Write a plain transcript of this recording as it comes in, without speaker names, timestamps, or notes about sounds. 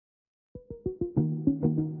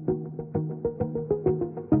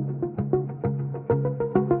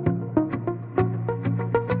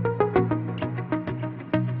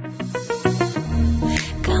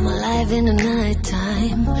live in the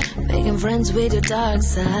nighttime, making friends with your dark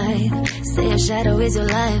side. Say a shadow is your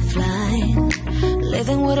lifeline,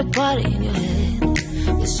 living with a party in your head.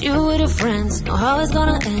 It's you with your friends, know how it's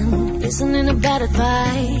gonna end. Listening to bad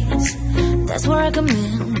advice, that's where I come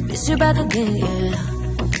in. Miss you back again, yeah.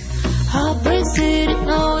 Heartbreak City,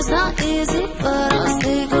 no it's not easy, but I'll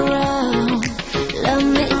stick around. Let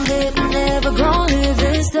me live, never gonna live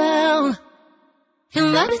this down.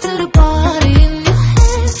 Invite me to the party in your head.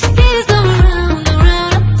 He's going round and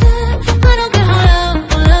round up there. I don't care how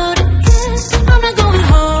loud it gets, I'm not going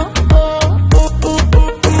home.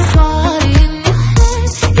 Party in your head.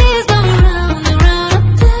 He's going round and round up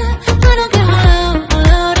there. I don't care how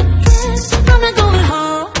loud it gets, I'm not going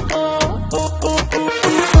home.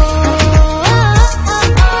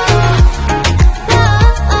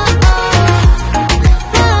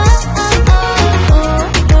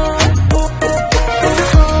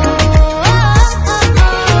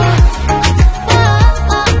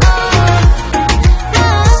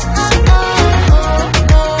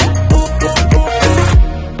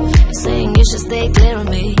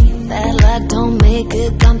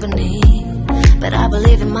 Good company, but I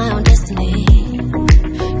believe in my own destiny.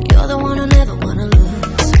 You're the one I never wanna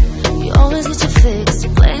lose. You always get your fix,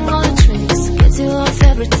 playing all the tricks, gets you off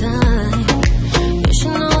every time. You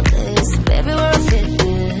should know this, baby, we're a fit,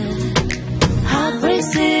 yeah. Heartbreak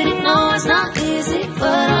City, no it's not easy,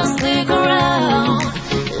 but I'll stick around.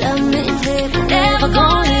 Let me live, never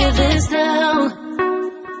gonna live this down.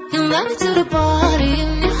 Invite me to the party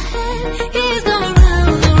in your head. He's going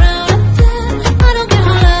round and round up there. I don't care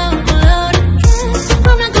how loud it gets,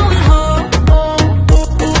 I'm not going home.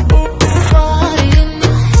 Party in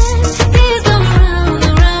your head. He's going round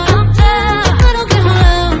and round up there. I don't care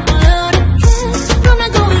how loud it gets, I'm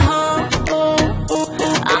not going home.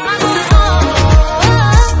 I'm not going home.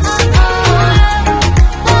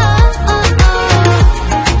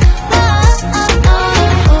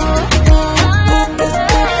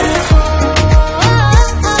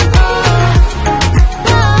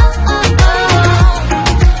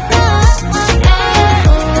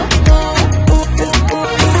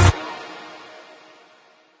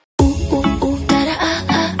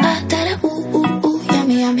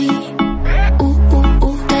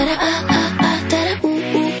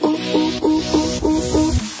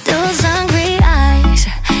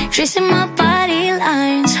 Tracing my body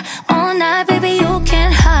lines all night, baby, you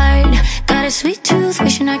can't hide. Got a sweet tooth,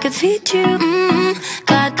 wishing I could feed you.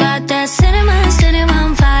 Got that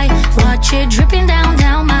cinnamon vibe. Watch it dripping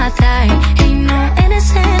down my thigh. Ain't no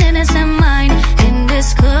innocent mind in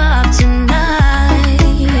this club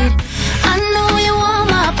tonight. I know you want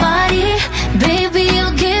my body, baby,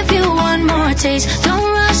 I'll give you one more taste.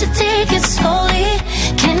 Don't rush to take it slowly,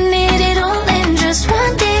 can eat it all in just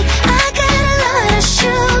one day. I got a lot of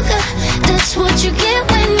sugar, that's what you get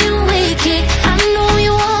when you wake it. I know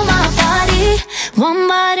you want my body, one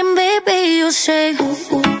bite and baby you'll say ooh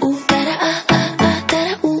ooh ooh da da da da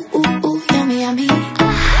ooh ooh ooh yummy yummy.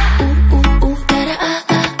 Ooh ooh ooh da da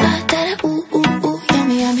da da ooh ooh ooh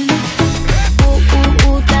yummy yummy. Ooh ooh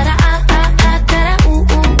ooh da da da ooh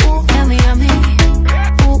ooh ooh yummy yummy.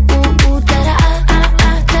 Ooh ooh ooh da da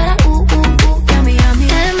da ooh ooh ooh yummy yummy.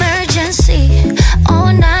 Emergency,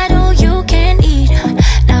 all night all you can eat.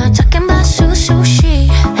 Now I'm talking about sushi.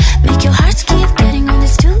 Make your heart keep getting on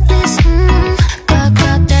this to-list.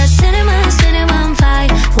 Got that cinnamon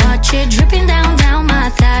vibe. Watch it dripping down my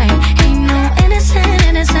thigh. Ain't no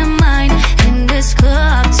innocent mind in this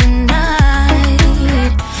club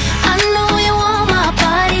tonight. I know you want my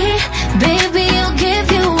body, baby, I'll give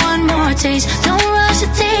you one more taste. Don't rush to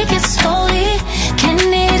take it slowly, can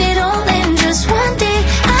eat it all in just one day.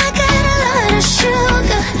 I got a lot of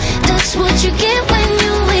sugar, that's what you get when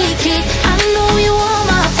you wake it. I know you want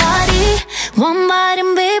my body, one bite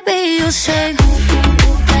and baby you'll say ooh ooh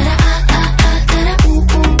ooh da da da ooh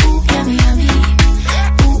ooh ooh yummy yummy.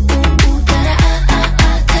 Ooh ooh ooh da da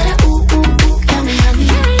da ooh ooh ooh yummy yummy.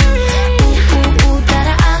 Ooh ooh ooh da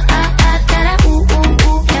da da ooh ooh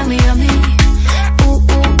ooh yummy yummy. Ooh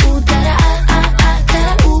ooh ooh da da da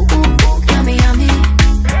ooh ooh ooh yummy yummy.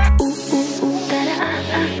 Ooh ooh ooh da da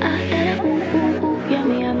da ooh ooh ooh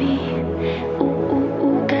yummy yummy. Ooh ooh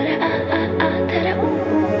ooh da da da ooh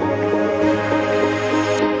ooh ooh.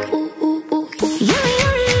 Ooh ooh ooh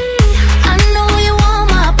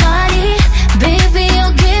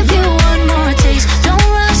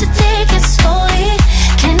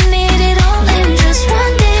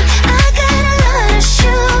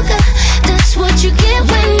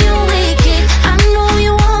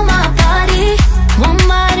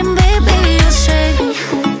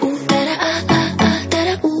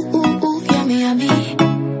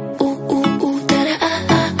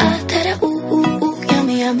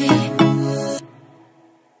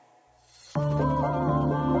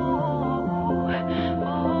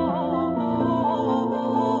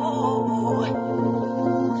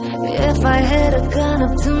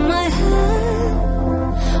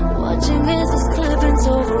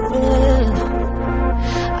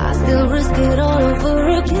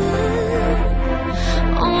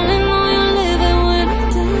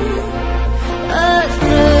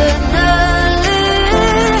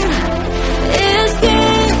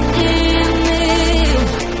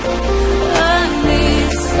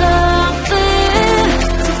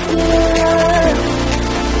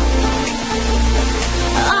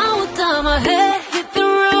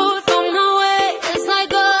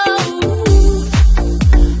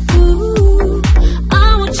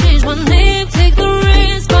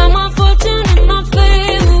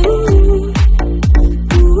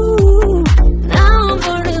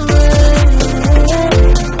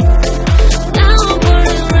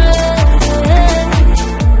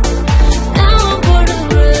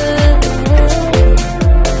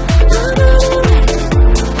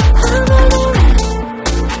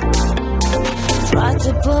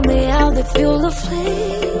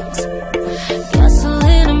days.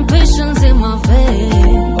 Gasoline and patience in my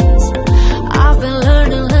veins. I've been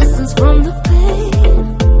learning lessons from the pain.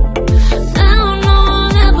 Now I know I'll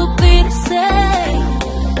never be the same.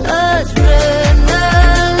 Adrenaline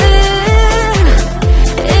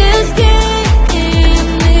is getting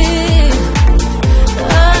me.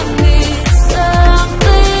 I need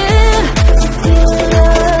something to feel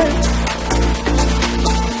alive.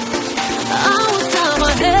 I will turn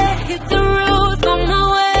my head, hit the road from my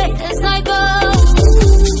way as I go.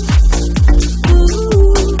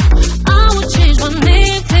 Ooh, I will change my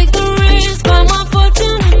name, take the risk, find my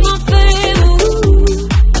fortune and my fame.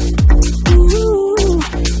 Ooh,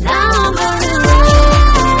 now I'm burning red.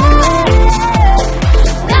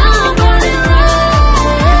 Now I'm burning red.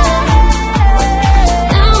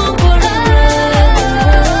 Now I'm burning red.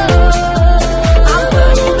 I'm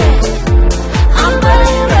burning red. I'm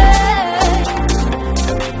burning red.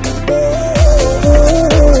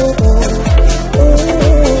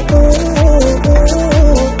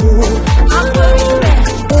 I'm burning red.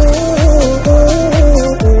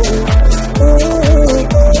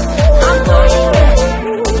 I'm burning red.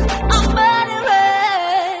 I'm burning red.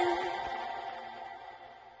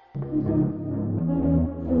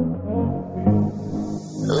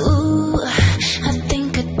 Ooh, I think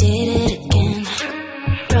I did it again.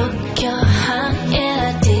 Broke your heart, yeah,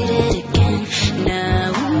 I did it again.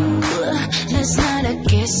 Now, last night I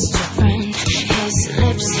kissed your friend. His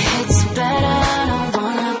lips hits better, I don't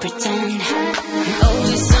wanna pretend.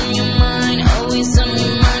 Always on your mind, always on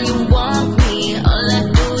your mind. You want me, all I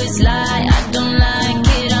do is lie. I don't like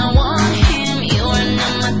it, I want him. You are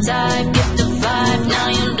not my type, get the vibe, now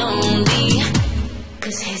you don't be.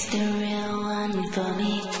 'Cause he's the real one for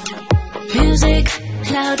me. Music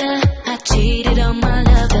louder, I cheated on my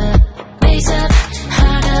lover. Bass up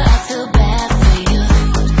harder, I feel bad for you.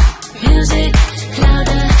 Music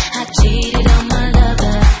louder, I cheated on my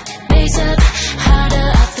lover. Bass up harder,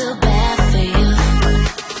 I feel bad for you.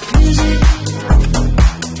 Music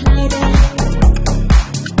louder,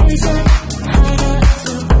 bass up harder, I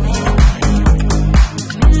feel bad for you.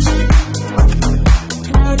 Music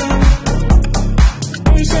louder,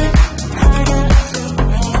 bass up harder, I feel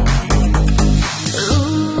bad for you.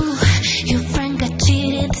 Ooh, your friend got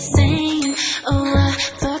cheated the same. Oh, I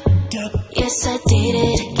fucked up. Yes, I did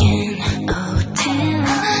it again. Oh, damn.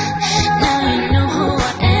 Now you know who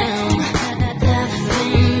I am.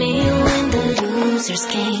 Loving me when the losers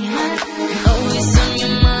came. Always on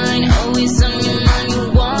your mind, always on your mind. You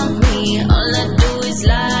want me, all I do is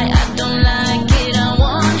lie. I don't like it, I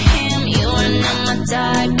want him. You are not my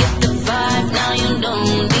type, get the vibe, now you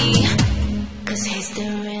don't be. 'Cause he's the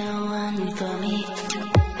real one for me.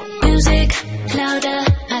 Music louder,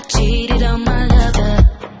 I cheated on my lover.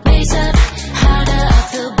 Bass up harder, I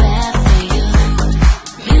feel bad for you.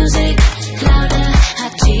 Music louder, I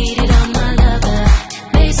cheated on my lover.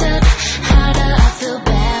 Bass up harder, I feel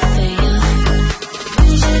bad for you.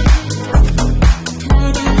 Music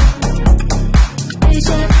louder, bass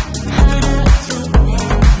up harder, I feel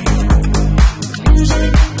bad for you.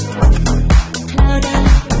 Music louder,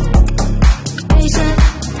 bass up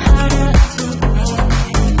harder, I feel bad for you.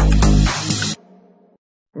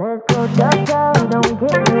 Let's go cha-cha, don't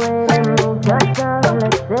get me waiting, move cha-cha.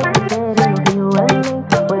 Let's hesitate and you and me,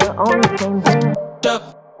 we're on the same thing.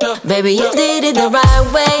 Baby, you did it the right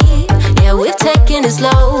way. Yeah, we're taking it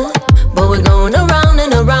slow, but we're going around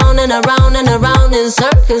and around and around and around in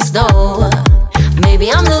circles though.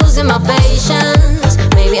 Maybe I'm losing my patience,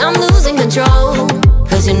 maybe I'm losing control.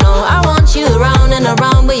 'Cause you know I want you around and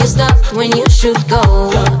around, but you're stuck when you should go.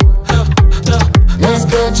 Let's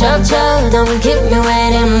go cha-cha, don't keep me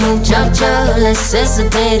waiting, move cha-cha. Let's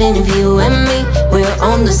hesitate and if you and me, we're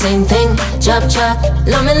on the same thing. Cha-cha,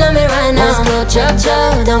 love me right now. Let's go cha-cha,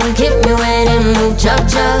 don't keep me waiting, move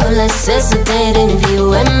cha-cha. Let's hesitate and if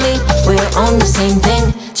you and me, we're on the same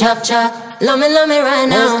thing. Cha-cha, love me right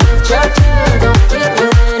now. Cha-cha, don't keep me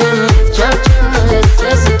waiting, move cha-cha. Let's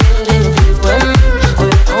hesitate and if you and me,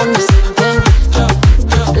 we're on the same thing.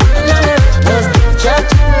 Let's go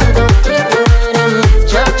cha-cha, don't keep me waiting, move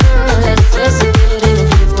cha-cha. Let's hesitate and if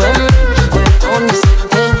you and me, we're on the same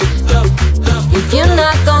thing. If you're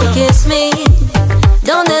not gon' kiss me,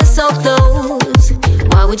 don't dance so close.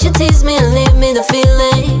 Why would you tease me and leave me the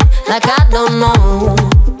feeling like I don't know?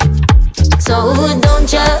 So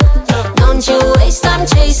don't you waste time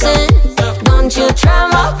chasing. Don't you try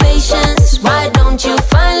my patience. Why don't you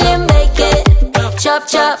finally make it? Chop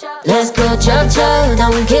chop chop. Let's go chop chop.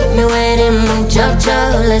 Don't keep me waiting, move chop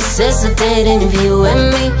chop. Let's hesitate if you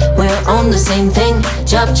and me, we're on the same thing.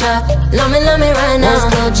 Chop chop, love me right now.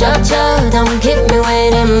 Let's go chop chop. Don't keep me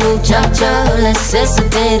waiting, move chop chop. Let's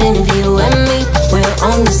hesitate if you and me, we're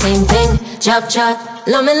on the same thing. Chop chop,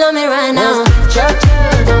 love me right now. Chop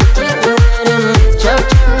chop, don't keep me waiting, move chop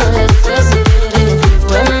chop. Let's hesitate if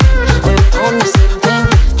you and me, we're on the same thing.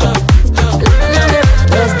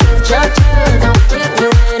 Let's go chop chop, don't keep me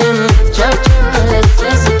waiting, move chop chop. Let's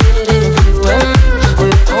hesitate if you and me,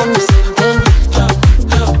 we're on the same thing.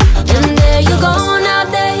 And there you go, now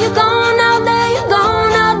there you go, now there you go,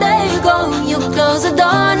 now there you go. You close the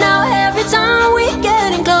door now every time we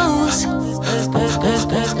getting close.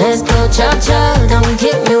 Let's go chop chop, don't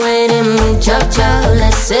keep me waiting, move chop chop.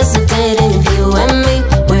 Let's hesitate if you and me,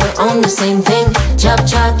 we're on the same thing. Chop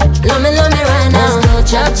chop, love me right now. Let's go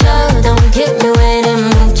chop chop, don't keep me waiting,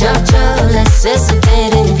 move chop chop. Let's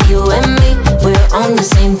hesitate if you and me, we're on the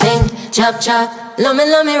same thing. Chop chop, love me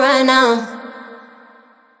right now.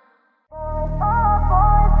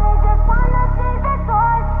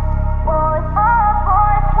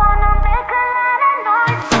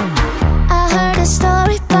 I heard a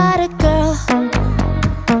story about a girl,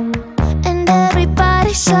 and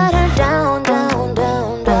everybody shut her down, down,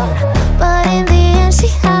 down, down. But in the end she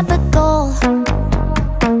had the goal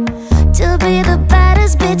to be the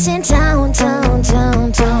baddest bitch in town, town,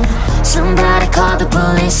 town, town. Somebody call the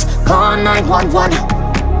police, call 911.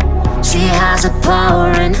 She has a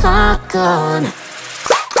power in her gun.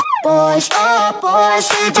 Boys, oh boys,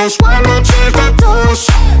 they just wanna change the doors.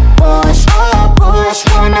 Boys, oh boys,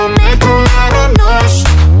 wanna make a lot of noise.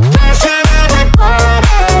 Dancing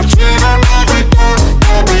everybody, cheating every day.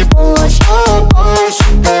 Baby boys, oh boys,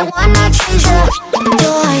 they wanna change the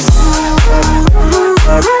doors.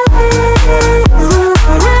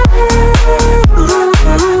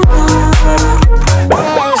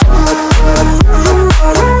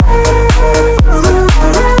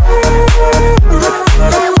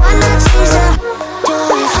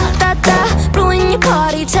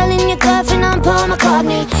 Telling your girlfriend I'm Paul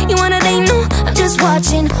McCartney. You wanna date? No, I'm just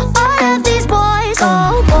watching all of these boys,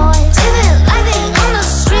 oh boys, living like they on the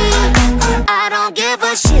street. I don't give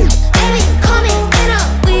a shit. Baby, call me in a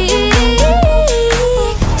week.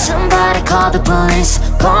 Somebody call the police,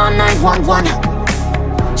 call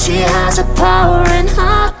 911. She has a power in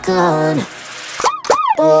her gun.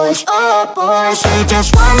 Boys, oh boys, they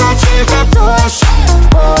just wanna change the doors.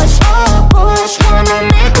 Boys, oh boys, wanna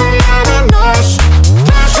make a lot of noise.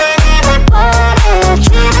 Dancing everybody,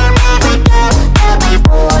 cheating every day. Baby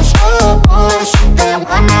boys, oh boys, they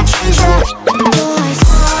wanna change the doors.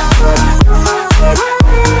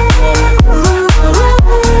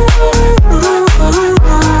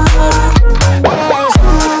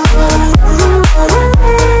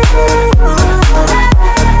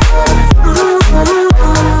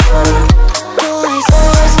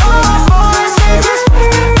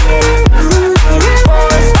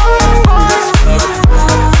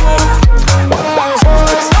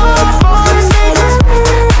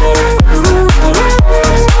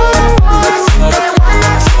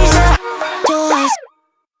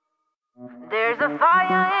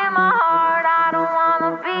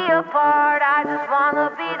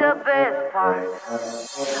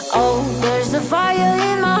 Oh, there's a fire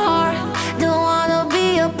in my heart. Don't wanna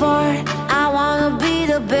be apart. I wanna be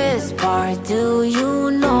the best part. Do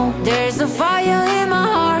you know? There's a fire in my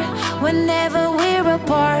heart. Whenever we're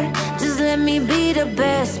apart, just let me be the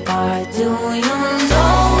best part. Do you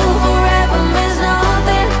know? Forever means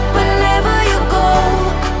nothing. Whenever you go,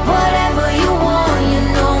 whatever you want, you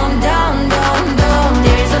know I'm down, down, down.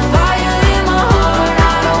 There's a fire in my heart.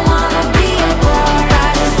 I don't wanna be apart. I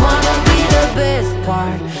just wanna be the best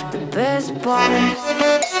part, the best part.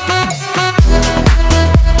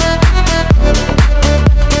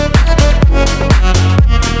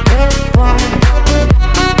 Best part.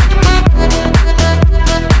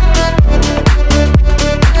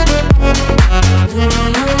 Do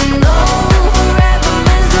you know forever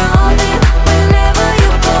means nothing? Whenever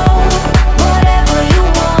you go, whatever you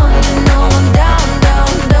want, you know I'm down,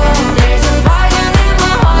 down, down. There's a fire in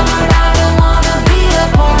my heart. I don't wanna be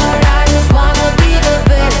apart. I just wanna be the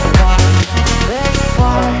best part, the best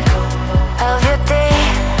part of your day,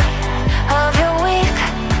 of your week.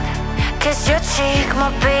 Kiss your cheek, my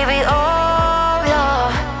baby, oh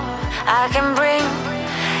love. I can bring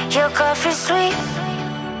your coffee sweet,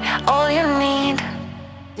 all you need.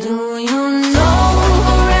 Do you know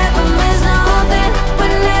forever means nothing?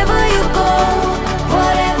 Whenever you go,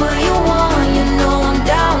 whatever you want, you know I'm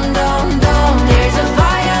down, down, down. There's a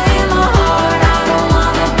fire in my heart. I don't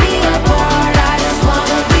wanna be apart. I just wanna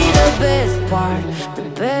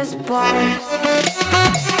part.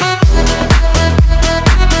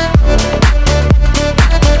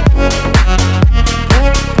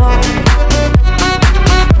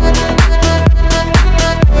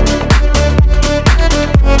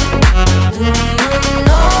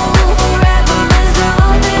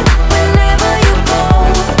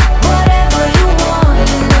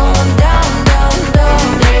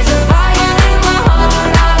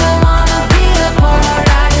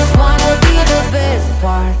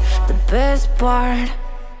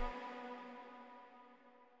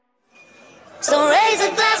 So raise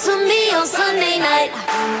a glass with me on Sunday night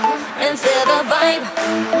and feel the vibe.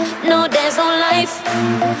 No dance, no life.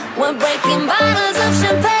 We're breaking bottles of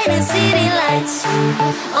champagne and city lights.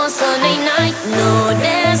 On Sunday night, no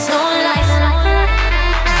dance, no life.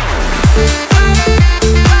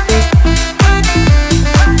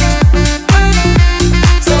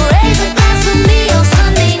 So raise a glass with me on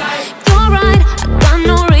Sunday night. You're right, I got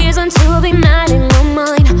no reason to be mad in my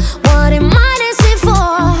mind. What am I dancing for?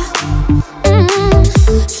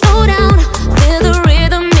 Slow down, feel the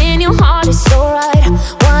rhythm in your heart, it's alright.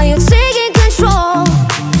 While you're taking control,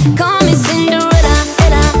 call me Cinderella,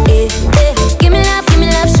 eh. Give me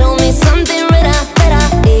love, show me something better,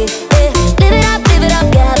 eh. Live it up,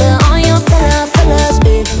 gather all your fellas,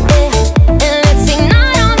 eh. And let's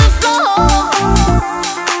ignite on the floor.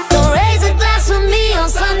 So raise a glass with me on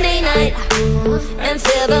Sunday night and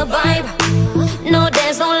feel the vibe. No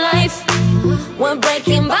dance, no life. We're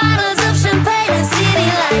breaking bottles of champagne and city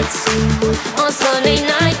lights. On Sunday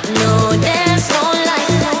night, no dance, no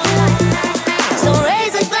life. So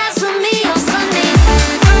raise a glass with me on Sunday.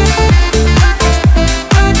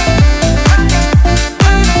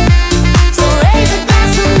 So raise a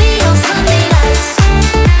glass with me on Sunday nights.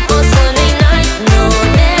 On Sunday night, no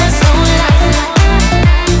dance, no life.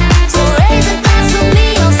 So raise a glass with me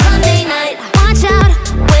on Sunday night. Watch out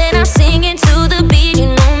when I sing into the beat, you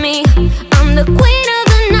know me. I'm the queen of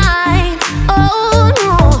the night. Oh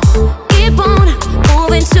no, keep on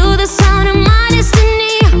moving to the sound of my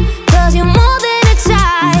destiny. 'Cause you're more than a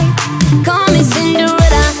type. Call me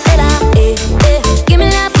Cinderella, eh. Give me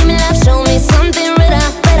love, show me something better,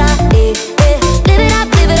 eh. Live it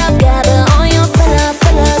up, gather all your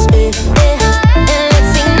fellas, eh. And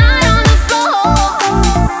let's ignite on the floor.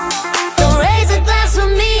 So raise a glass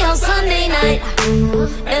with me on Sunday night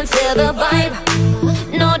and feel the vibe.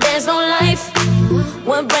 No dance, no life.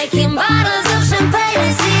 We're breaking bottles of champagne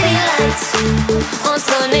and city lights. On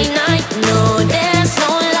Sunday night, no dance, no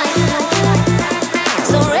life.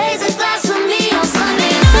 So raise a glass with me on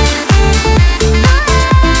Sunday night.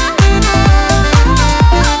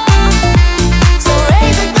 So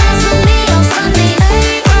raise a glass with me on Sunday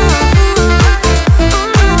night.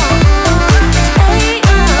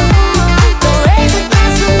 So raise a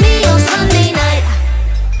glass with me on Sunday night.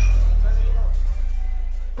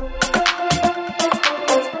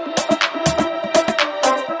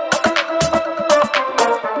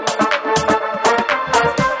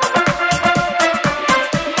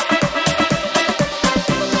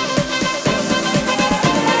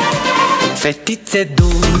 Fetițe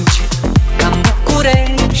dulci, ca-n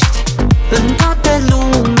București, în toată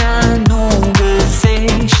lumea nu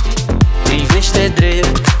găsești. Privește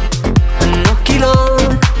drept în ochii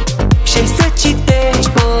lor și-ai să citești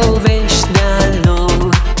povești de-a lor.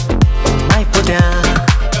 Cum ai putea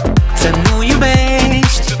să nu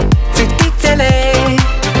iubești fetițele,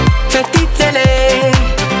 fetițele,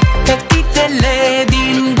 fetițele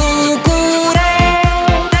din București?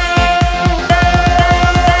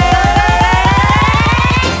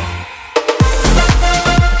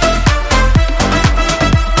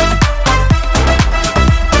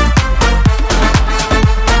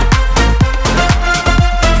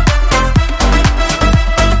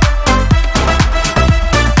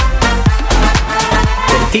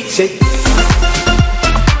 Fetițe.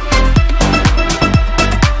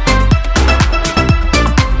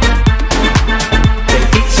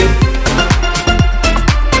 Fetițe.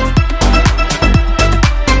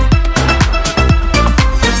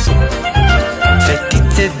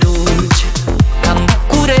 Fetițe dulci, ca-n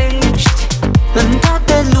București, în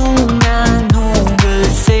toată lumea nu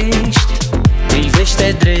găsești.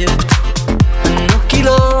 Privește drept în ochii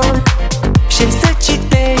lor și-ai să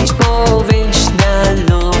citești povești de-a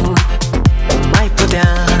lor. Cum ai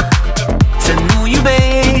putea să nu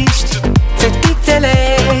iubești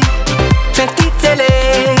fetițele, fetițele,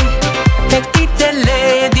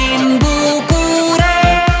 fetițele din București?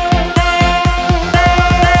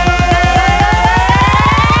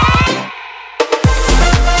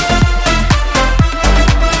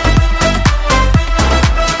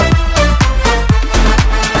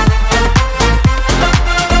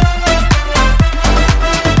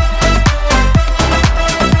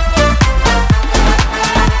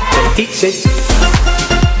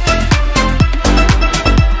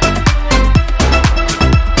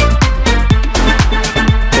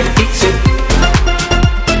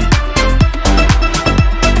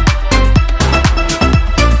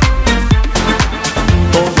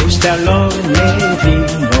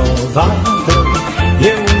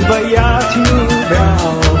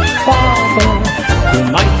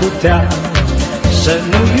 mai putea să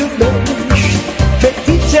nu iubești.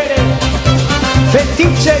 Fetițele,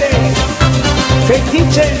 fetițele,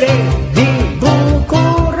 fetițele din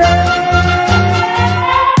București.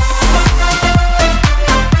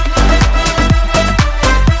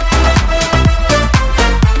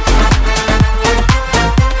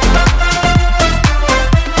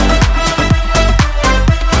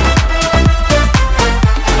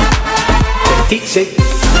 Fetițe.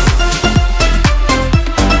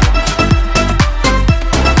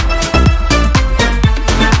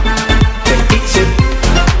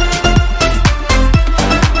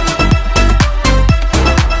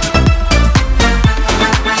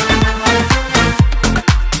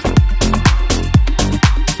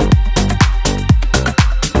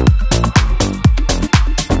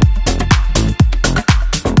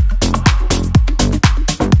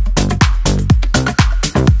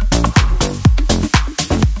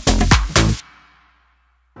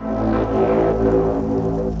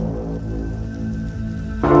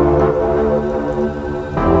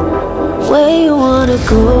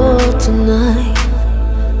 Go tonight.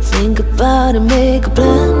 Think about it, make a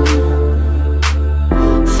plan.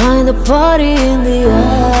 Find a party in the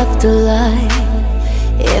afterlife.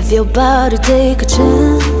 If you're about to take a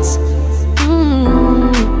chance.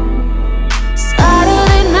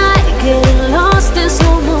 Saturday night, getting lost in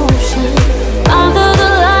slow motion. Under the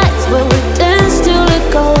lights where we dance till it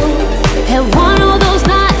goes. Have one of those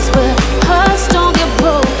nights where hearts don't get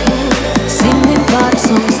broken. Singing party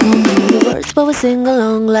songs, no need the words, but we sing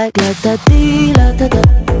along like la da dee la da da,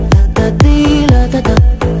 la da dee la da da,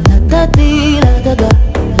 la da dee la da da,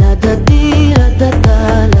 la da dee la da da,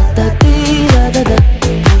 la da dee la da da,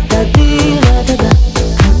 la da dee la da da,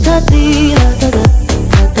 la da dee la da da,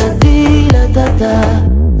 la da dee la da da.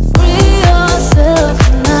 Free yourself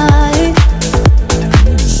tonight.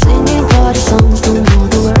 Singing party songs, don't know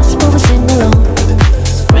the words, but we sing along.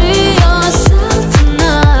 Free yourself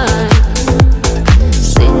tonight.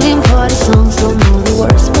 Singing party songs, don't know the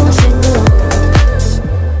words, but we sing along.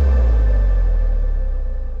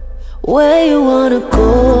 Where you wanna go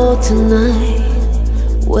tonight?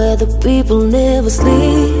 Where the people never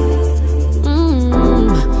sleep.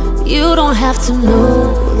 You don't have to know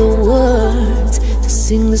the words to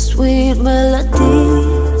sing the sweet melody.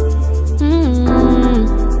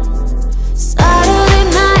 Saturday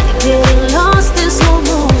night, getting lost in slow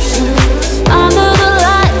motion. Under the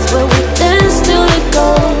lights where we dance till it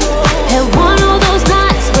goes. Have one of those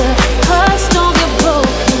nights where hearts don't get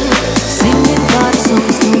broken. Singing party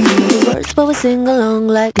songs, don't know the words, but we sing along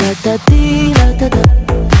like la da dee la da da,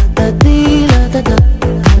 la da dee la da da,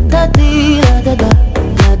 la da dee la da da,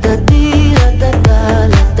 la da dee la da da,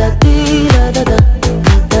 la da dee la da da,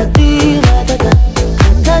 la da dee la da da, la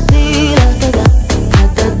da dee la da da, la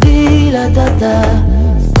da dee la da da.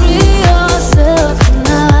 Free yourself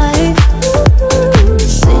tonight.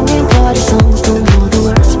 Singing party songs, don't know the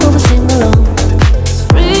words, but we sing along.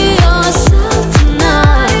 Free yourself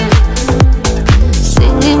tonight.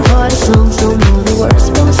 Singing party songs, don't know the words,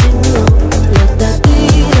 but we sing along. La da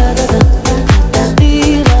dee la da da, la da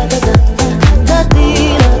dee la da da, la da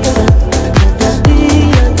dee la da da, la da dee la da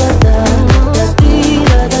da,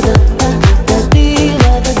 la da dee la da da, la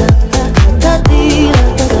da dee la da da, la da dee la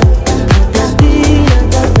da da, la da dee la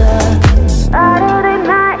da da. Saturday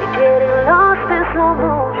night, getting lost in slow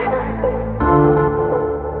motion.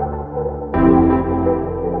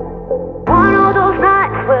 One of those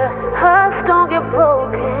nights where hearts don't get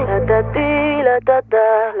broken. La da dee la da da,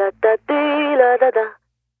 la da dee la da da.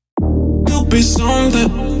 Could be something,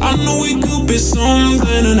 I know we could be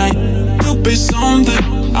something tonight. Could be something,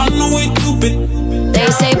 I know we could be. They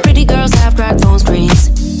say pretty girls have cracked phone screens,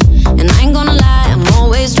 and I ain't gonna lie, I'm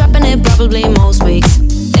always dropping it probably most weeks.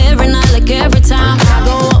 Every night, like every time, I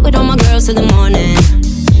go out with all my girls till the morning.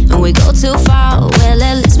 And we go too far, well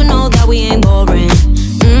at least we know that we ain't boring.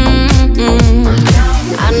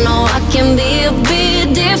 I know I can be a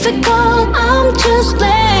bit difficult, I'm just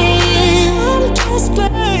playing.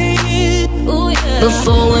 Ooh, yeah.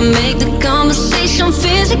 Before we make the conversation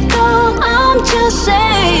physical, I'm just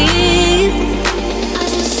saying.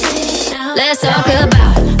 Let's talk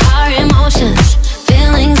about our emotions,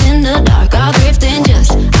 feelings in the dark, are drifting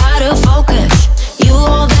just out of focus. You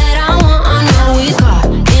all that I want, I know we caught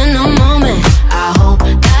in a moment. I hope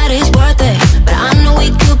that it's worth it, but I know we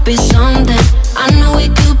could be something. I know we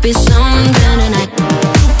could be something tonight.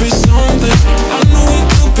 Could be something, I know we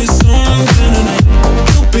could be something tonight.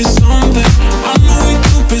 Could be something, I know we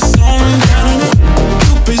could be something tonight.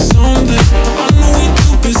 Could be something, I know we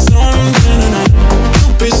could be something tonight.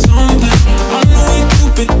 Could be something, I know we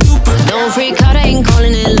could be. Don't freak out, I ain't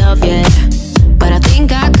calling it love yet, but I think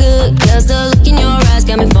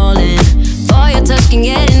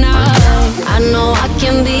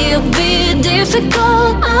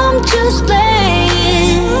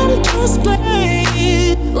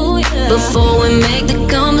before we make the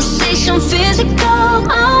conversation physical.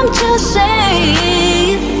 I'm just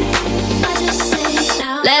saying,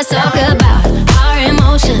 let's talk about our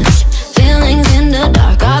emotions. Feelings in the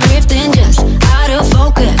dark are drifting just out of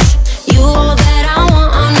focus. You all that I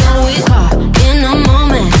want, I know we caught in the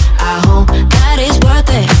moment. I hope that it's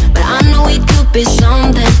worth it, but I know we could be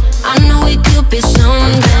something. I know we could be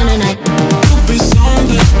something tonight. Could be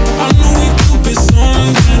something. I know we could be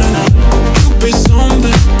something tonight. Could be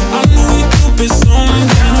something. I know we could be something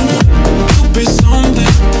tonight. Could be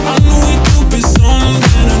something. I know we could be something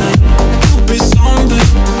tonight. Could be something.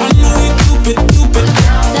 I know we could be.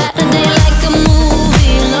 Saturday like a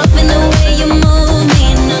movie, loving the way you move me.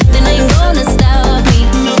 Nothing ain't gonna stop me.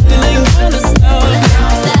 Nothing ain't gonna stop me.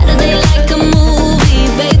 Saturday like a movie,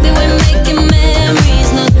 baby, we're making memories.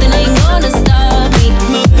 Nothing ain't gonna stop me.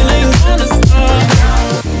 Nothing ain't gonna stop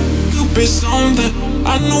me. Could be something.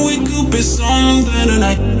 I know we could be something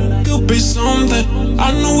tonight. Could be something.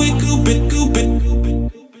 I know we could be.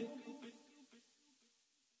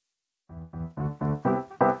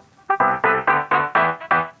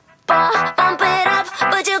 Bump it up,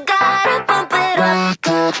 but you gotta bump it up.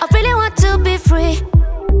 I really want to be free,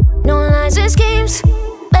 no lies or schemes.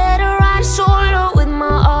 Better ride solo with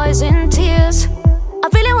my eyes in tears. I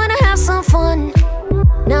really wanna have some fun,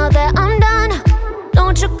 now that I'm done.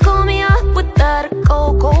 Don't you call me up with that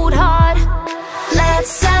cold heart. Let's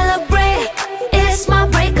celebrate, it's my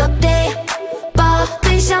breakup day.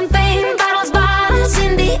 Popping champagne, bottles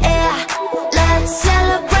in the air. Let's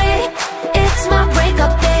celebrate, it's my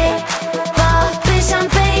breakup day. Popping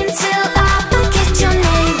champagne till I forget your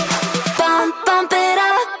name. Bump it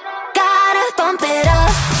up, gotta bump it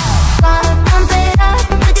up. Bump it up,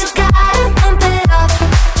 but you gotta bump it up.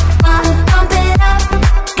 Bump it up,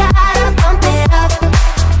 gotta bump it up.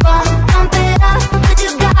 Bump it up, but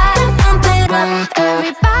you gotta bump it up.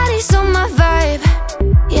 Everybody's on my vibe,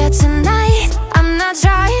 yeah, tonight I'm not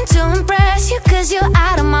trying to impress you, cause you're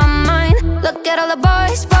out of my mind. Look at all the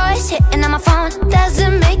boys hitting on my phone,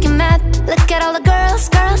 doesn't make you mad. Look at all the girls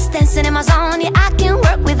dancing in my zone, yeah, I can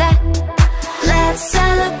work with that. Let's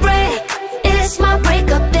celebrate, it's my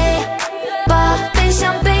breakup day. Popping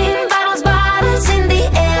champagne, bottles in the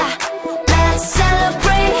air. Let's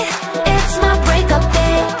celebrate, it's my breakup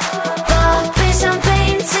day. Popping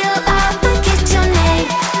champagne till I forget your name.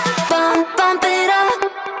 Bump it up,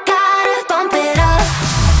 gotta bump it up.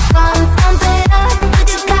 Bump it up, but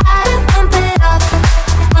you gotta bump it up.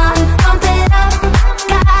 Bump it up,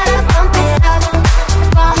 gotta bump it up.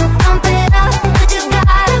 Bump it up, but you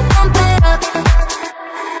gotta bump it up.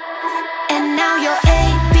 And now you're A,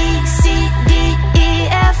 B, C, D, E,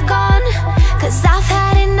 F gone, cause I've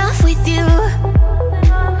had enough with you.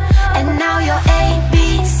 And now you're A,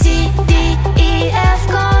 B, C, D, E, F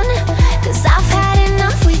gone, cause I've had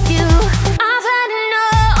enough with you. I've had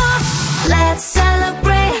enough. Let's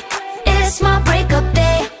celebrate, it's my breakup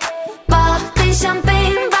day. Popping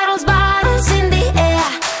champagne, bottles in the air.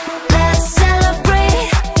 Let's celebrate,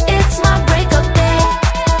 it's my breakup day.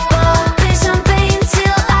 Popping champagne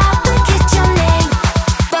till I forget your name.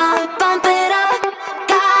 Bump it up,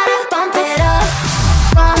 gotta bump it up.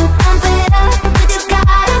 Bump it up, but you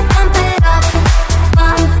gotta bump it up.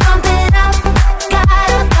 Bump it up,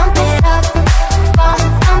 gotta bump it up.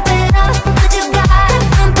 Bump it up, but you gotta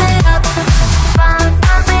bump it up.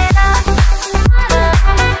 Bump it up.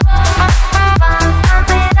 Bump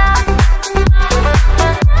it up. Bump it up.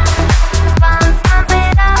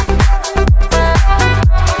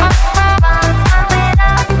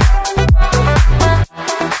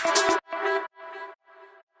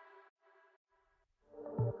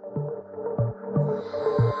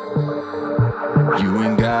 You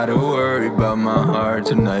ain't gotta worry about my heart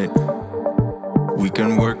tonight. We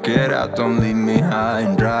can work it out, don't leave me high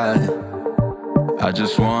and dry. I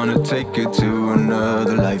just wanna take it to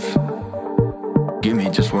another life. Give me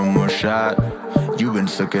just one more shot. You've been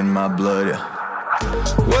stuck in my blood.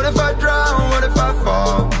 What if I drown? What if I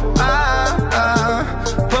fall?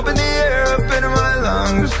 Pumping the air up into my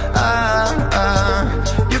lungs.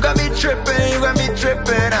 You got me tripping,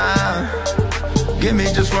 Give me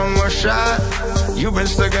just one more shot. You've been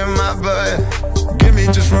stuck in my blood. Give me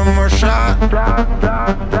just one more shot.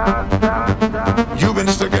 You've been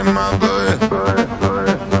stuck in my blood.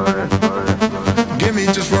 Give me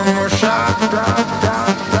just one more shot.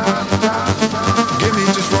 Give me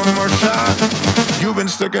just one more shot. You've been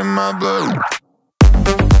stuck in my blood.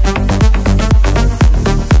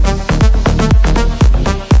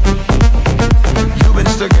 You've been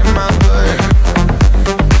stuck in my blood.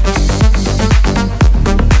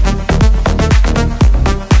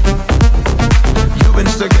 You've been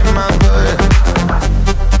stuck in my blood.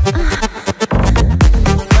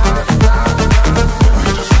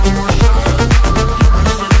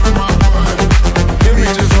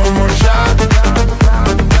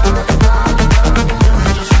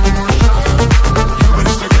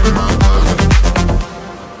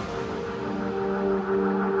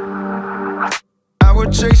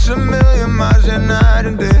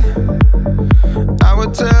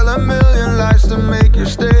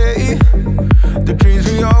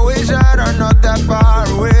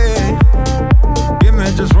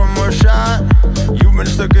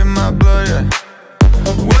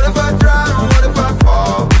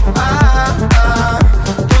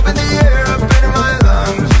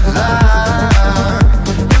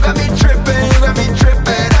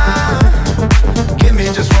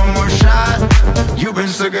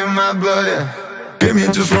 in my blood, yeah. Give me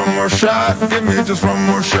just one more shot, give me just one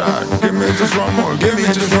more shot, give me just one more, give me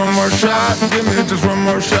just one more shot, give me just one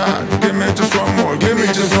more shot, give me just one more, give me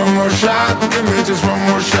just one more shot, give me just one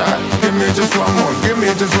more shot, give me just one more, give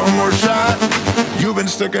me just one more shot. You've been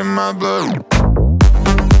stuck in my blood.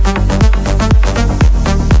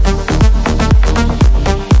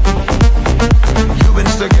 You've been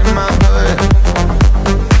stuck in my blood.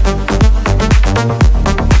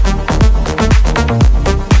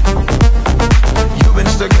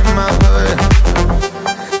 Stuck in my blood.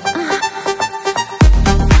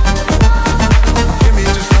 Give me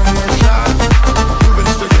just one more shot. You've been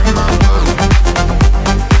stuck in my blood.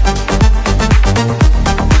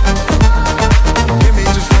 Give me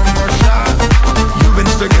just one more shot. You've been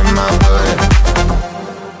stuck in my blood.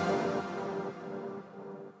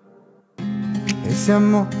 Ese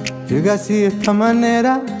amor llega así de esta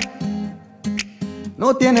manera,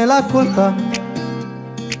 no tiene la culpa.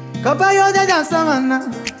 Caballo de la sabana,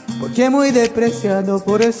 porque muy despreciado,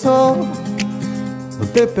 por eso no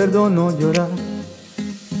te perdono llorar.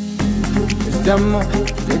 Este amor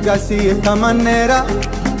llega así de esta manera,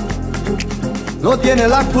 no tiene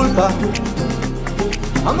la culpa.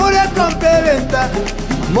 Amor es complementa,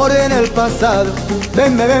 amor en el pasado.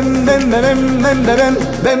 Ven, ven, ven, ven, ven, ven, ven,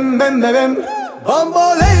 ven, ven, ven, ven.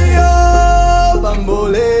 Bamboleo,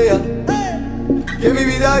 bambolea, que mi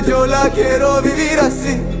vida yo la quiero vivir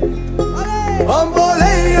así.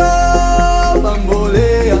 Bamboleo,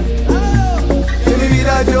 bambolea, que mi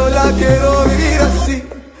vida yo la quiero vivir así.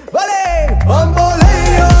 Vale,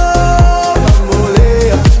 bamboleo,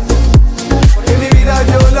 bambolea, que mi vida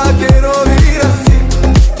yo la quiero vivir así.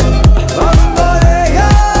 Bambolea,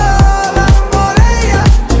 bambolea,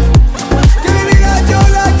 que mi vida yo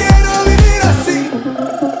la quiero vivir así.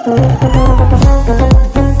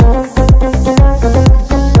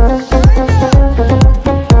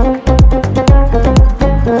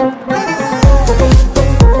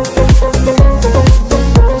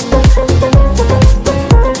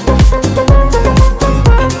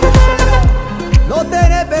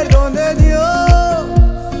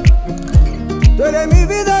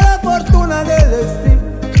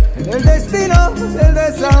 El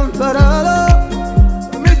desamparado,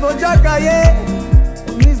 lo mismo ya callé,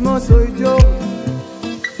 lo mismo soy yo.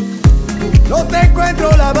 No te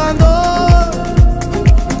encuentro lavando,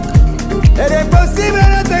 era imposible,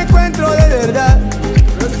 no te encuentro de verdad.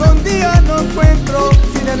 Pero son días no encuentro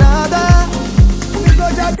sin de nada, lo mismo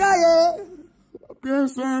ya callé, lo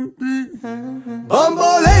pienso en ti.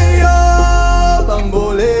 Bamboleo,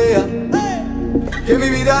 bambolea, que mi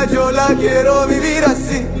vida yo la quiero vivir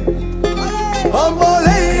así.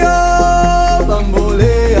 Bamboleo,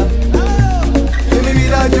 bambolea, que mi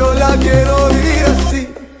vida yo la quiero vivir así.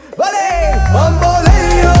 Vale,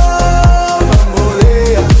 bamboleo,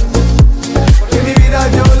 bambolea, que mi vida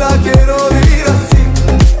yo la quiero vivir así.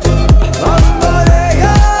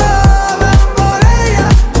 Bambolea, bambolea,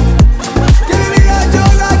 que mi vida yo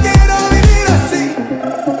la quiero vivir así.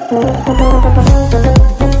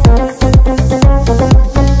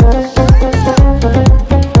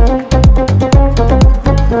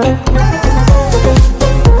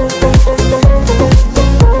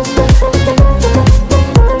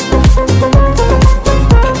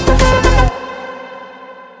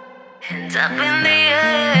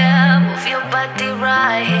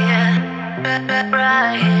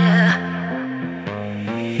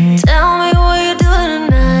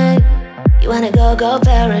 Go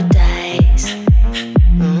paradise.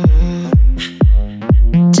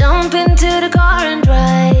 Jump into the car and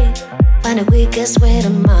drive. Find the weakest way to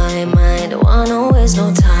my mind. Don't wanna waste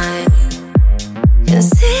no time. You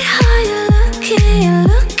see how you're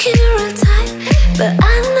looking real tight. But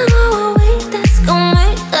I know a way that's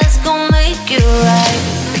gonna make you right.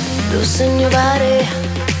 Loosen your body,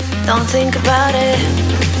 don't think about it.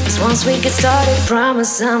 'Cause once we get started,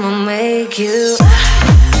 promise I'ma make you.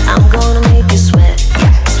 I'm gonna make you sweat,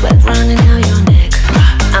 sweat running down your neck.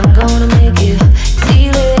 I'm gonna make you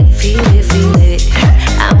feel it, feel it, feel it.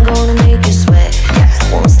 I'm gonna make you sweat,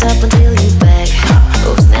 won't stop until you're back.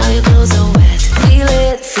 Oops, now your clothes are wet. Feel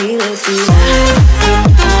it, feel it, feel it.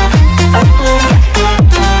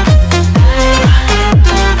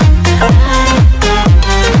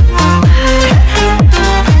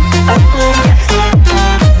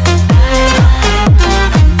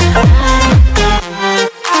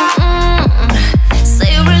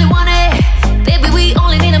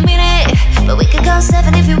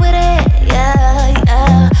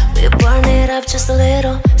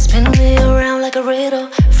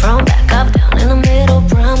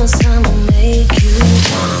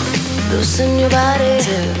 Loosen your body,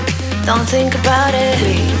 Don't think about it.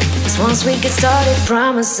 Cause once we get started,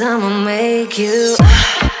 promise I'ma make you.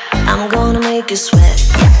 I'm gonna make you sweat.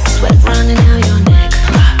 Sweat running down your neck.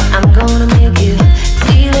 I'm gonna make you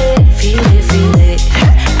feel it, feel it, feel it.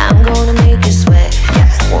 I'm gonna make you sweat.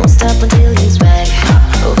 Won't stop until he's back.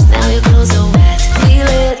 Oops, now your clothes are wet. Feel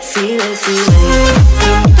it, feel it, feel it.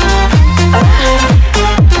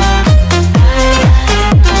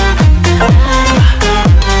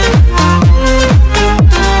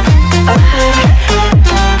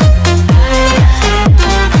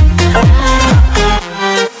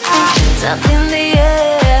 Hands up in the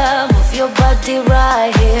air, move your body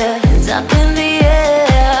right here. Hands up in the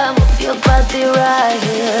air, move your body right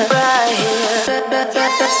here, right here.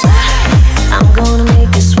 I'm gonna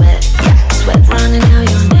make you sweat, sweat running down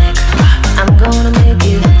your neck. I'm gonna make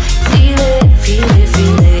you feel it, feel it,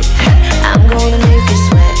 feel it. I'm gonna make you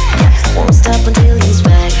sweat, won't stop until he's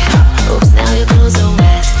back. Oops, now your clothes are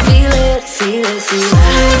wet. Feel it, feel it, feel it.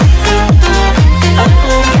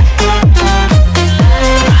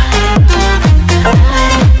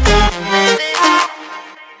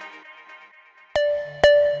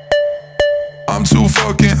 I'm too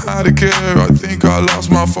fucking high to care. I think I lost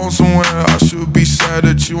my phone somewhere. I should be sad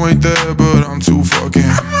that you ain't there, but I'm too fucking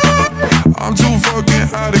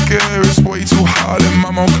high to care. It's way too hot in my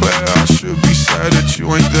Montclair. I should be sad that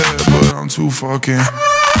you ain't there, but I'm too fucking.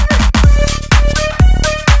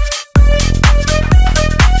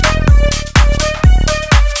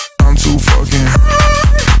 I'm too fucking.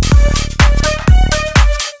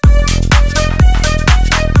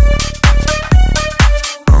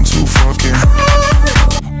 I'm too fucking.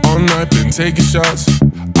 All night been taking shots.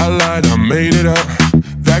 I lied, I made it up.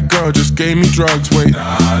 That girl just gave me drugs. Wait,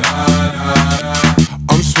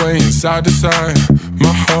 I'm swaying side to side,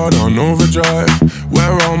 my heart on overdrive.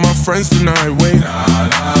 Where are all my friends tonight? Wait,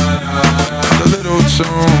 had a little too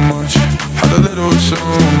much, had a little too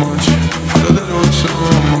much, had a little too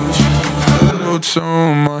much, had a little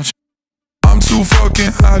too much. I'm too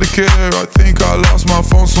fucking high to care. I think I lost my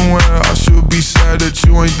phone somewhere. I should be sad that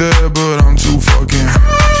you ain't there, but I'm too fucking.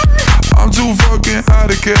 I'm too fucking high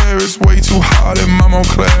to care. It's way too hot in my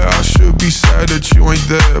Montclair. I should be sad that you ain't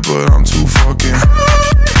there, but I'm too fucking.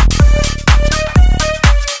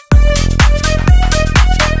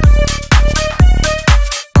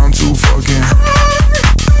 I'm too fucking.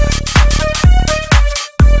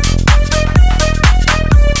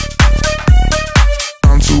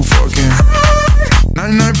 I'm too fucking.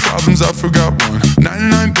 99 problems, I forgot one.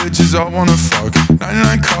 99 bitches I wanna fuck.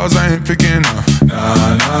 99 calls I ain't picking up.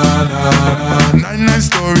 Nah, nah, nah, nah. 99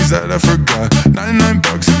 stories that I forgot. 99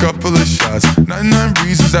 bucks, a couple of shots. 99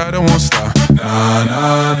 reasons that I won't stop. Nah,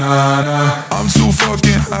 nah, nah, nah. I'm too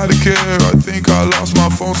fucking high to care. I think I lost my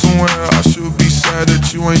phone somewhere. I should be sad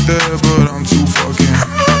that you ain't there, but I'm too fucking.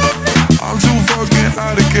 I'm too fucking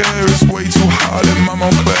high to care. It's way too hot in my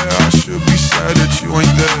Montclair. I should be sad that you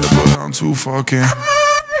ain't there, but I'm too fucking.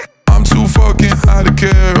 I'm too fucking high to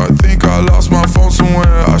care. I think I lost my phone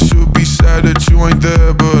somewhere. I should be sad that you ain't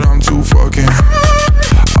there, but I'm too fucking.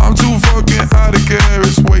 I'm too fucking high to care.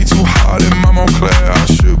 It's way too hot in my Montclair. I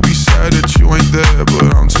should be sad that you ain't there,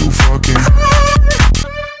 but I'm too fucking.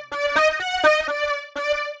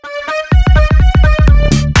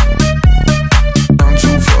 I'm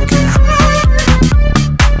too fucking.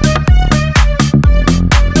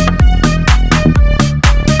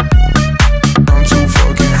 I'm too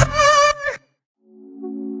fucking.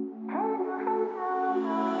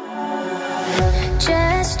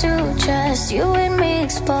 Chest to chest, you and me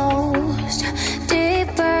exposed,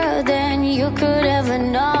 deeper than you could ever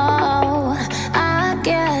know. I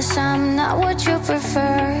guess I'm not what you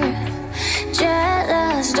prefer.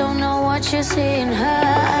 Jealous, don't know what you see in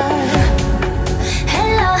her.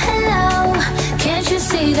 Hello, hello, can't you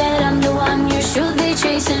see that I'm the one you should be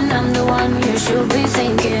chasing? I'm the one you should be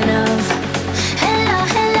thinking of. Hello,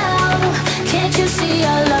 hello, can't you see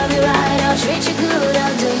I love you right? I'll treat you good,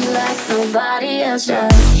 I'll do you like nobody else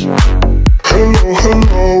does. Hello,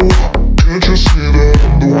 hello, can't you see that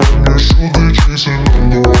I'm the one you should be chasing? I'm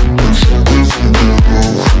the one you should be thinking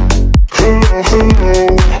of. Hello, hello,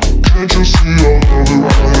 can't you see I love you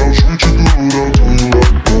right? I'll treat you good, I'll do you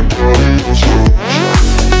like nobody else does.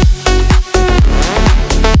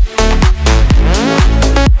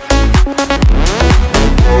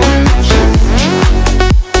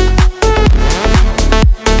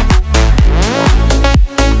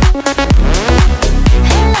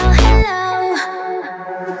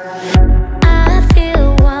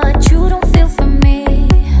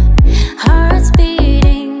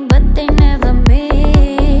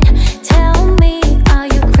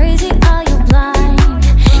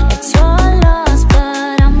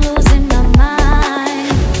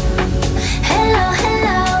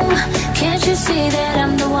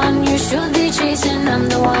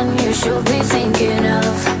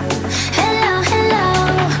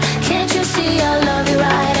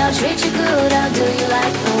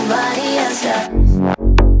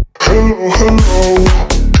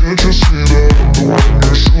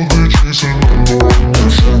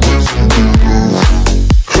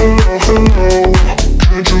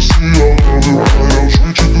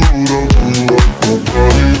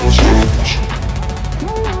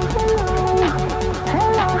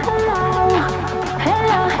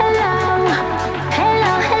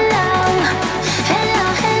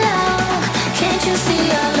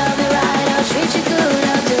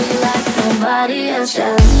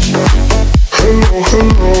 sunshine. Hello,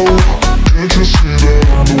 hello, can't you see that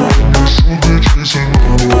I'm the one you should be chasing?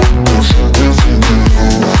 I'm the one you should be thinking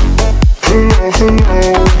of. Hello, hello,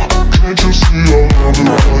 can't you see I love it?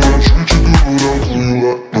 I treat you good, I'll do you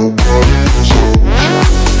like nobody else.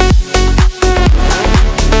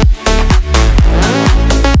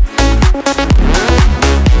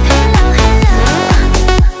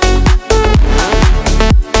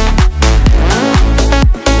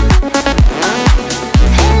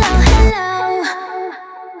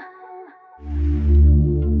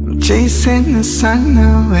 Chasing the sun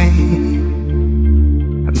away,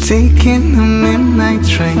 I'm taking the midnight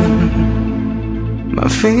train. My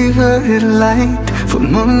favorite light, full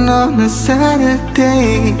moon on a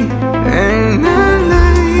Saturday. And I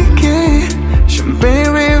like it,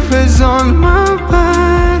 champagne rivers on my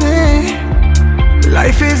body.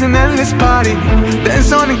 Life is an endless party,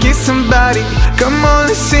 dance on and kiss somebody. Come on,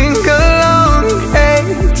 let's sing along,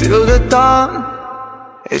 hey, till the dawn.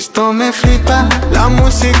 Esto me flipa, la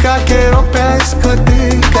música que rompe la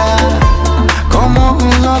discoteca. Como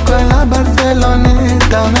un loco en la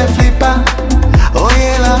Barceloneta me flipa.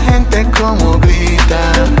 Oye la gente como grita.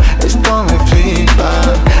 Esto me flipa,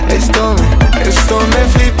 esto me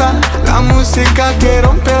flipa. La música que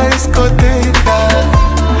rompe la discoteca.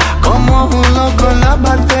 Como un loco en la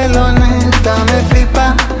Barceloneta me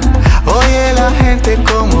flipa. Oye la gente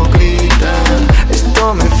como grita.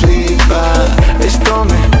 Esto me flipa, esto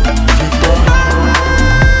me flipa.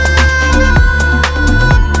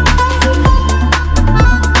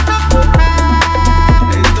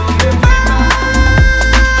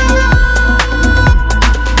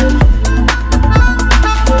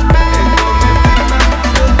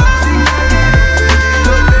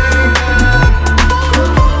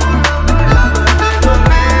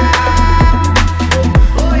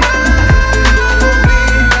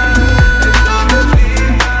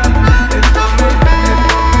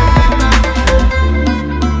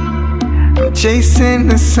 Chasing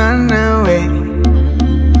the sun away,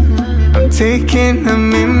 I'm taking the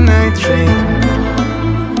midnight train.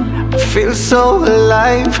 I feel so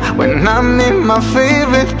alive when I'm in my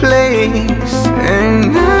favorite place.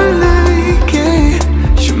 And I like it,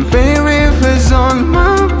 champagne rivers on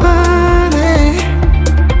my body.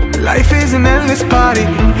 Life is an endless party,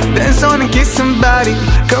 dance on and kiss somebody.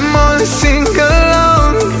 Come on, let's sing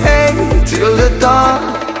along, hey, till the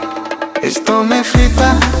dawn. Esto me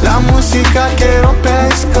flipa, la música que rompe la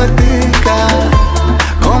discoteca.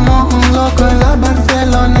 Como un loco en la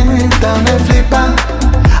Barceloneta me flipa.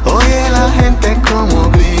 Oye la gente como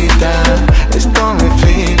grita. Esto me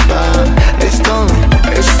flipa,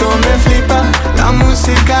 esto me flipa. La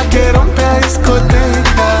música que rompe la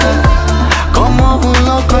discoteca. Como un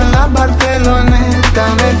loco en la Barceloneta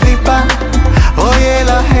me flipa. Oye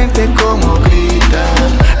la gente como grita.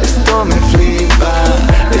 Esto me flipa,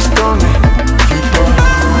 esto me flipa.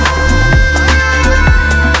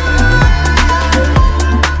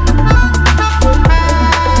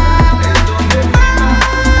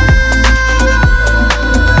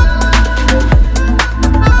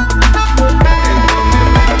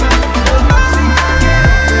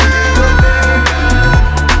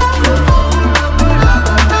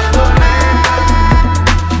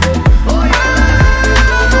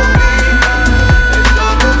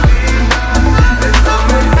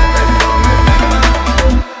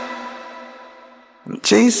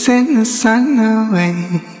 Chasing the sun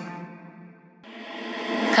away.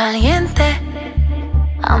 Caliente,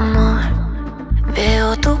 amor.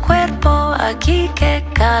 Veo tu cuerpo aquí, qué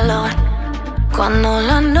calor. Cuando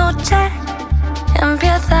la noche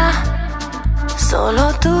empieza,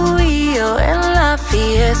 solo tú y yo en la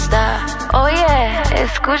fiesta. Oye,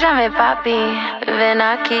 escúchame papi, ven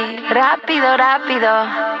aquí, rápido, rápido.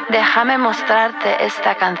 Déjame mostrarte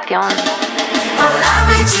esta canción. Hola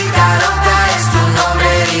mi chica loca, es tu nombre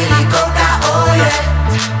Liricoca. Oye,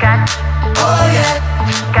 oye,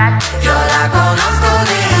 yo la conozco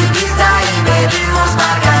de Ibiza y bebimos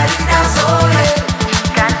margaritas. Oye,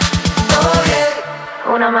 oye,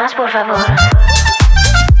 Una más, por favor.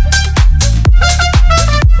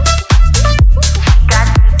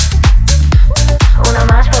 Una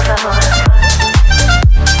más, por favor.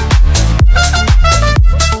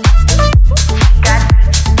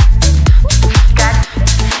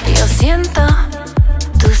 Yo siento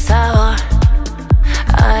tu sabor.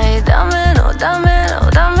 Ay, dámelo, dámelo,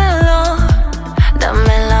 dámelo.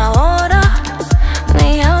 Dame la hora,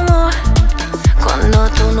 mi amor. Cuando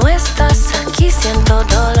tú no estás aquí siento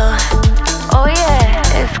dolor. Oye,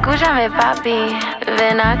 escúchame papi,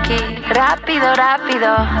 ven aquí, rápido, rápido.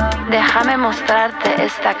 Déjame mostrarte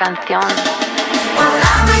esta canción.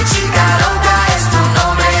 hola mi chica loca, es tu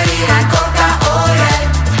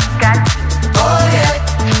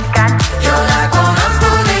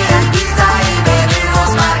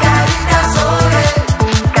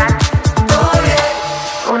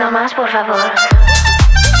favor.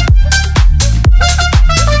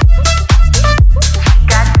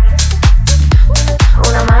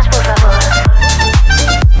 Una más, por favor.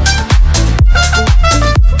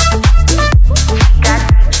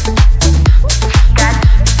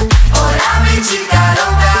 Hola mi chica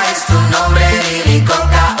loca, es tu nombre Lili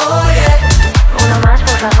Coca, oye. Una más,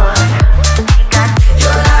 por favor. Yo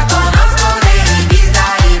la conozco de Ibiza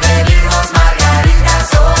y bebimos margaritas,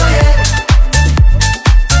 oye.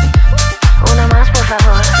 Una más, por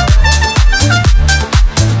favor.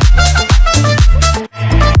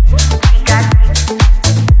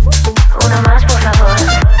 Una más, por favor.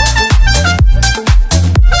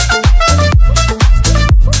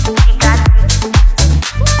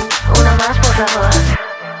 Una más, por favor.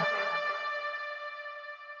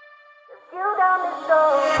 You got me so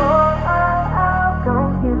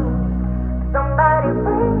confused. Somebody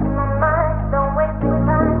break my mind, don't waste your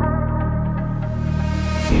time.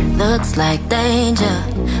 Looks like danger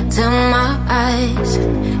to my eyes.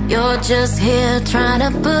 You're just here trying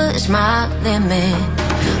to push my limit.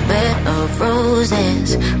 Bed of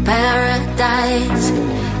roses, paradise.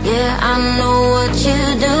 Yeah, I know what you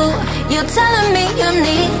do. You're telling me you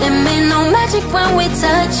need me. No magic when we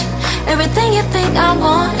touch. Everything you think I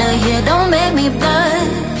wanna hear don't make me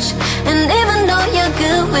blush. And even though you're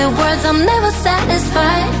good with words, I'm never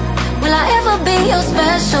satisfied. Will I ever be your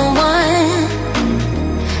special one?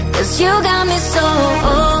 'Cause you got me so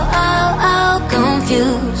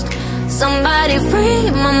confused. Somebody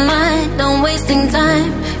free my mind, don't wasting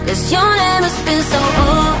time. 'Cause your name has been so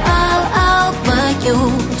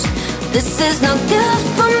overused. This is no good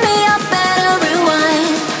for me, I better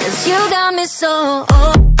rewind. 'Cause you got me so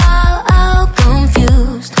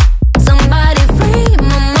confused. Somebody free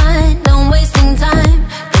my mind, don't wasting time.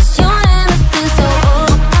 'Cause your name has been so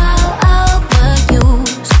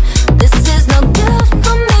overused. This is no good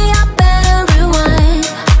for me, I better rewind.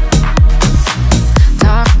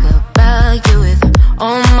 Talk about you with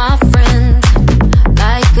all my friends,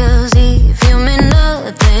 like as if you mean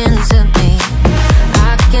nothing to me.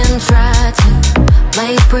 I can try to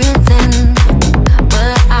play pretend,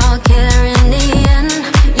 but I'll care in the end.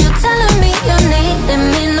 You're telling me you need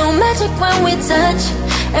me, no magic when we touch.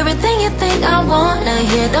 Everything you think I wanna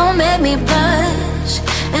hear don't make me blush.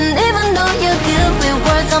 And even though you're good with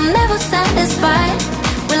words, I'm never satisfied.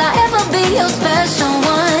 Will I ever be your special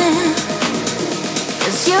one?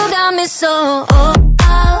 'Cause you got me so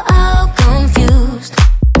confused.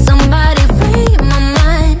 Somebody free my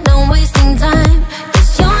mind, don't wasting time.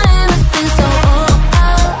 'Cause your name has been so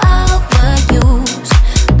overused.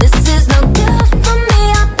 This is no good for me,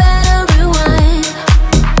 I better rewind.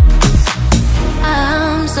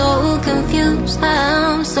 I'm so confused,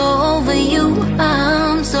 I'm so over you.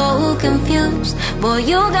 I'm so confused, boy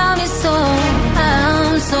you got me so.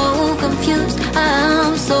 I'm so confused,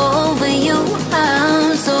 I'm so over you.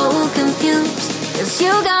 I'm so confused, 'cause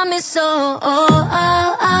you got me so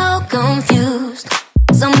confused.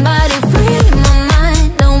 Somebody free my mind,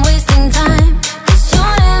 don't wasting time. 'Cause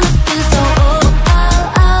your name has been so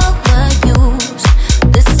overused.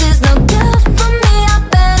 This is no good for me, I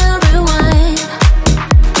better rewind.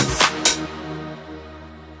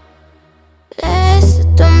 Laisse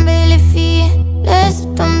tomber les filles, laisse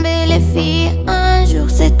tomber les filles. Un jour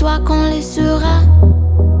c'est toi qu'on laissera.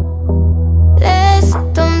 Laisse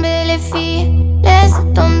tomber les filles, laisse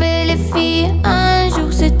tomber les filles. Un jour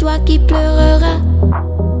c'est toi qui pleureras.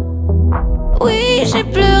 Oui, j'ai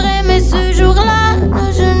pleuré, mais ce jour-là,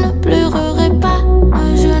 non, je ne pleurerai pas.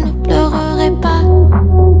 Non, je ne pleurerai pas.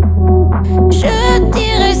 Je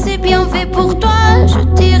dirais c'est bien fait pour toi. Je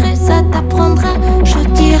dirais ça t'apprendra. Je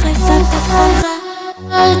dirais ça t'apprendra.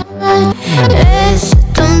 Laisse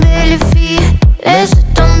tomber les filles, laisse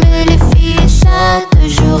tomber les filles. Ça te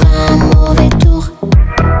jouera un mauvais tour.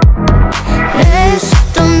 Laisse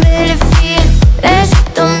tomber les filles, laisse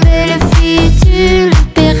tomber les filles. Tu le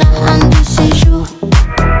paieras un de ces jours.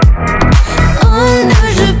 On ne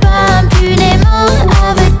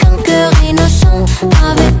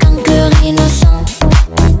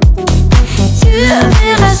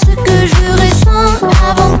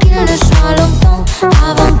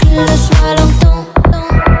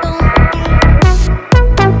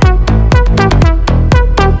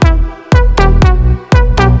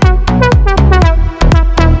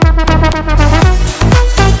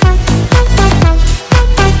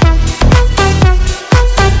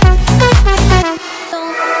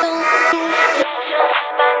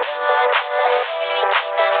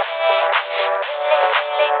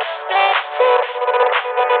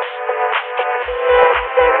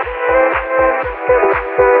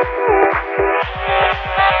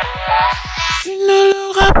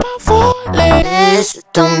Laisse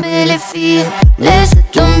tomber les filles, laisse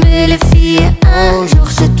tomber les filles. Un jour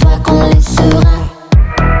c'est toi qu'on laissera.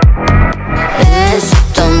 Laisse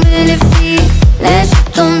tomber les filles, laisse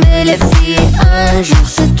tomber les filles. Un jour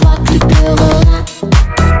c'est toi qui pleureras.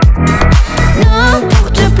 Non,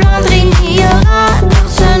 pour te plaindre il n'y aura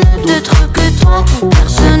personne d'autre que toi,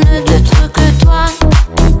 personne d'autre que toi.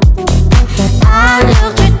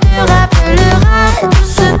 Alors tu te rappelleras tout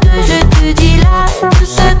ce que je te dis là, tout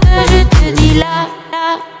ce que je te dis là.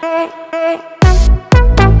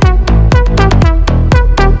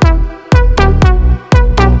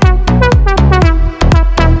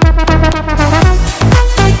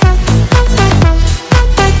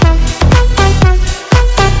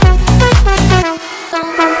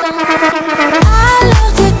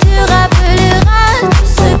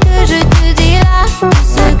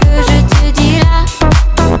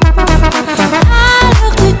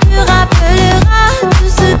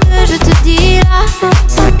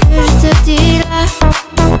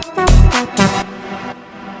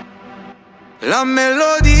 La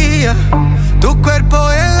melodía, tu cuerpo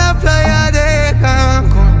en la playa de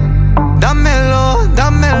Cancún. Dámelo,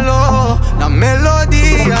 dámelo, la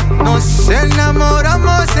melodía. Nos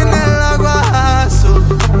enamoramos en el agua azul.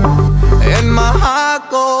 En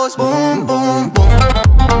Majacos, boom, boom, boom.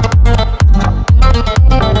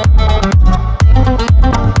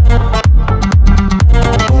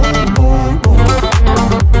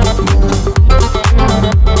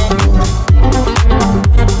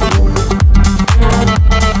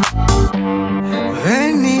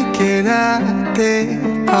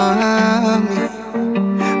 Para mí,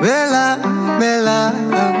 vela, vela.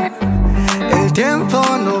 El tiempo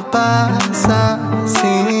no pasa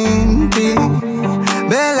sin ti.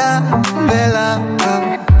 Vela, vela.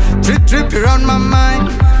 Drip, drip, you're on my mind.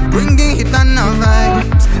 Bringing hit and a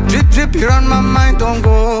vibes. Drip, drip, you're on my mind. Don't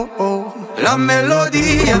go. La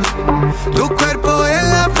melodía, tu cuerpo en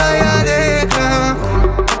la playa de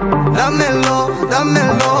Cancún. Dámelo,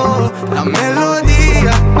 dámelo, la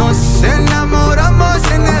melodía. Nos enamoramos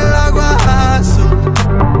en el agua azul.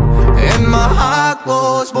 En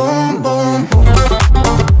Majacos, boom, boom, boom.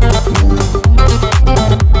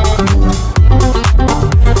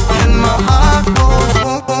 En Majacos,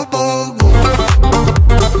 boom, boom, boom, boom.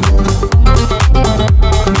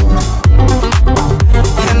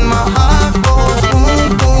 En Majacos,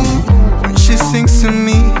 boom, boom. When she sings to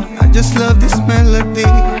me, I just love this melody.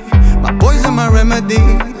 My boys are my remedy.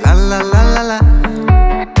 La la la la la.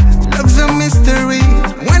 Love's a mystery.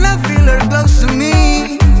 When I feel her close to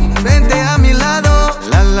me, vente a mi lado.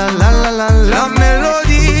 La la la la la. La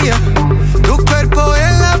melodía, tu cuerpo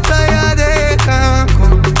en la playa de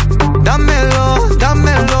Cancún. Dámelo,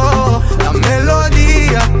 dámelo, la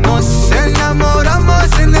melodía. Nos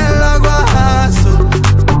enamoramos en el agua azul.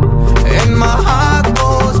 En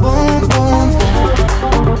Majacos, boom, boom.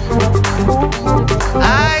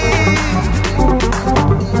 Ay.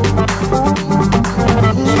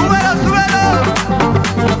 Súbelo, súbelo.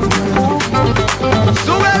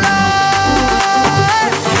 Súbelo.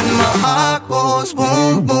 En Majacos,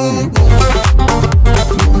 boom, boom, boom.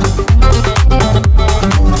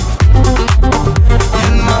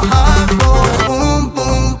 En Majacos, boom,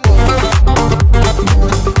 boom, boom.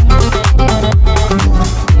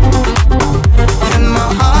 En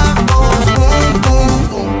Majacos, boom, boom,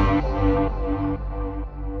 boom.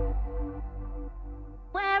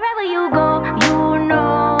 Wherever you go, you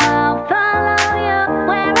know I'll follow you.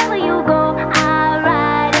 Wherever you go, I'll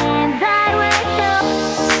ride and die with you.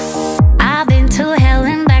 I've been to hell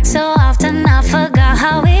and back so often I forgot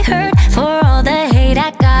how it hurt. For all the hate,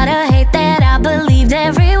 I gotta hate that I believed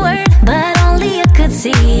every word. But only you could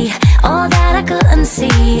see all that I couldn't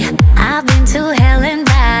see. I've been to hell and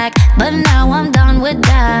back, but now I'm done with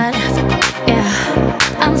that. Yeah,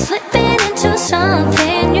 I'm slipping into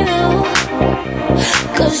something new.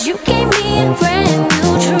 Cause you gave me a brand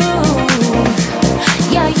new truth.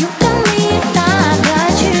 Yeah, you got me and I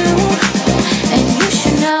got you. And you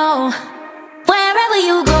should know, wherever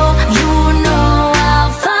you go, you know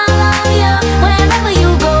I'll follow you. Wherever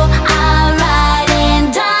you go, I'll ride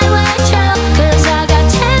and die with you. Cause I got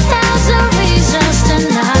 10,000 reasons to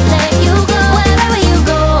not let you go. Wherever you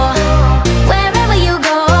go, wherever you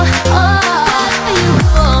go, oh, wherever you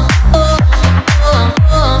go, oh, oh,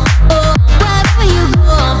 oh, oh, wherever you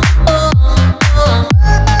go, oh, oh,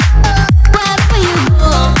 wherever you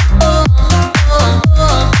go, oh, oh,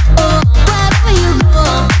 oh, oh, wherever you go,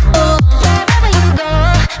 oh, wherever you go,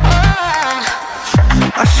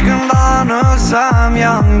 oh. Aşkından ölsem,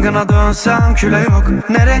 yangına dönsem küle yok.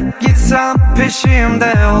 Nereye gitsem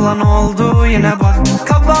peşimde olan oldu yine bak.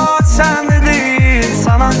 Kabahat sende değil,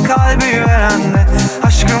 sana zaman kalbi verende.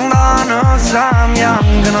 Aşkımdan ölsem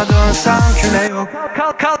yangına dönsem küle yok.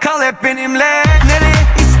 Kal hep benimle. Nereye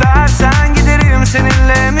istersen giderim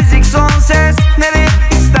seninle. Müzik son ses. Nereye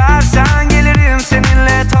istersen gelirim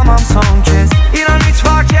seninle. Tamam son kez. İnan hiç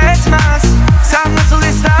fark etmez. Sen nasıl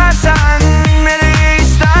istersen. Nereye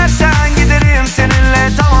istersen giderim seninle.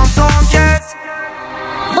 Tamam son kez.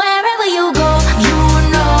 Wherever you go, you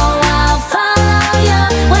know I'll follow you.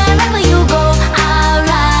 Wherever you go, I'll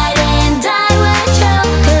ride and die with you.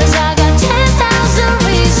 'Cause I got 10,000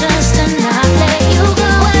 reasons to not let you go.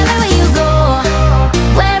 Wherever you go,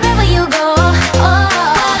 wherever you go, oh,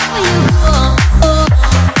 wherever you go, oh,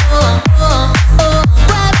 oh, oh, oh,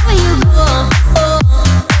 wherever you go, oh,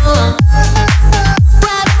 oh,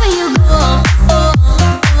 wherever you go, oh,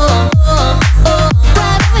 oh, oh, oh,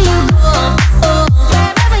 wherever you go, oh,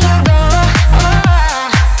 wherever you go,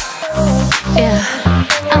 yeah.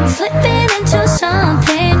 I'm flipping into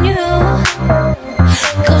something new,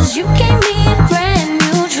 'cause you gave me a brand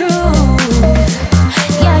new truth.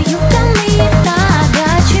 Yeah, you got me and I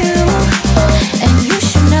got you, and you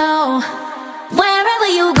should know. Wherever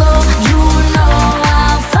you go, you know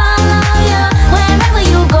I'll follow you. Wherever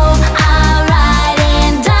you go, I'll ride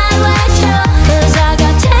and die with you. 'Cause I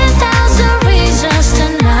got 10,000 reasons to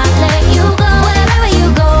not let you go. Wherever you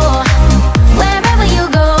go, wherever you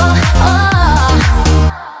go, oh.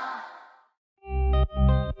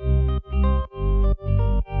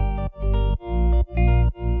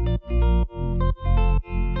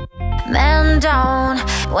 Man down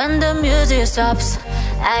when the music stops.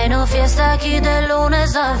 Hay no fiesta aquí de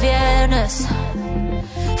lunes a viernes.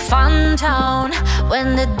 Fun town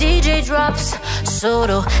when the DJ drops.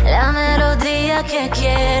 Solo la melodía que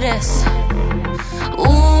quieres.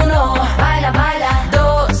 Uno, baila, baila.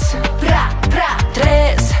 Dos, pra, pra.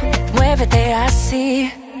 Tres, muévete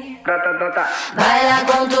así. Baila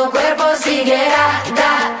con tu cuerpo, sigue,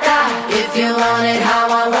 da, da. If you want it how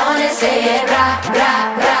I want it, say it, bra, bra,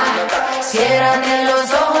 bra. Ciérrate los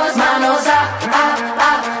ojos, manos up, up,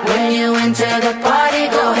 up. When you enter the party,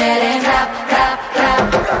 go ahead and clap, clap, clap.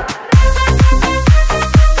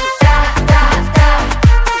 Da, da, da.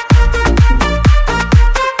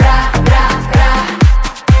 Bra, bra, bra.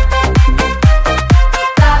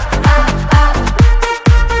 Up, up, up.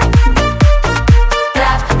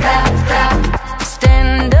 Clap, clap, clap.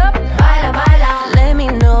 Stand up, baila, baila. Let me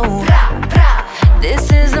know. Bra, bra. This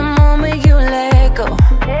is the moment you let go.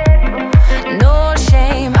 No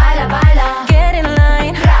shame, baila, baila. Get in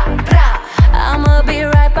line, bra, bra. I'ma be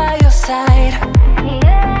right by your side.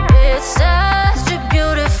 It's such a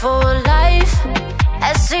beautiful life.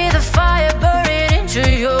 I see the fire burning into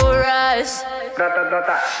your eyes.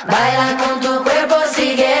 Baila con tu cuerpo,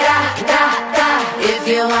 sigue, da, da, da. If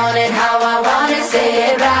you want it how I want it, say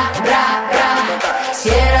it, bra, bra, bra.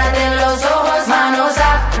 Ciérrate los ojos, manos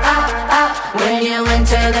up, up, up. When you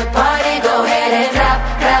enter the party, go ahead and clap,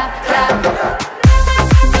 clap, clap.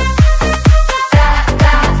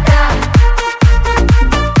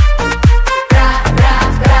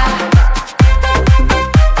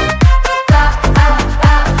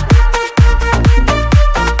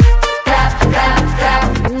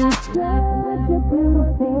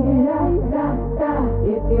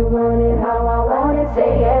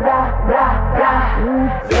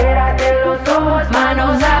 Ciérrate los ojos,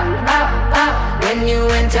 manos up, up, up. When you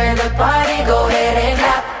enter the party, go ahead and